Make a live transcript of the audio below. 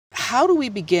how do we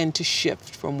begin to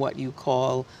shift from what you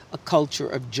call a culture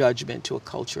of judgment to a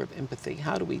culture of empathy?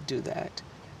 How do we do that?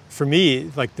 For me,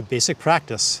 like the basic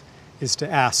practice is to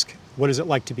ask, what is it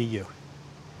like to be you?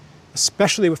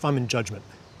 Especially if I'm in judgment.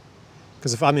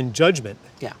 Because if I'm in judgment,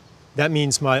 Yeah. that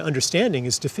means my understanding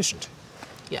is deficient.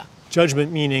 Yeah. Judgment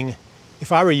meaning,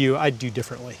 if I were you, I'd do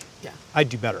differently. Yeah. I'd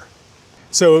do better.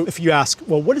 So if you ask,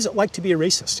 well, what is it like to be a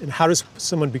racist? And how does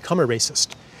someone become a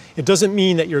racist? It doesn't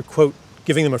mean that you're, quote,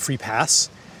 giving them a free pass.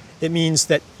 It means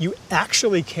that you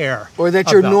actually care. Or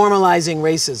that you're normalizing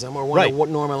racism or want Right. to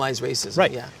normalize racism.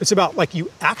 Right. Yeah. It's about like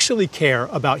you actually care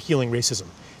about healing racism.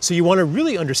 So you want to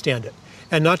really understand it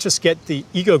and not just get the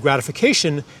ego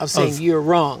gratification Of saying you're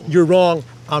wrong. You're wrong,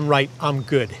 I'm right, I'm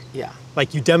good. Yeah.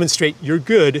 Like you demonstrate you're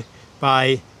good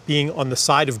by being on the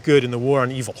side of good in the war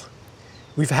on evil.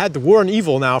 We've had the war on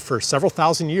evil now for several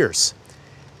thousand years.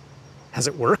 Has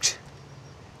it worked?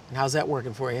 And how's that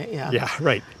working for you? Yeah. Yeah,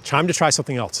 right. Time to try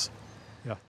something else.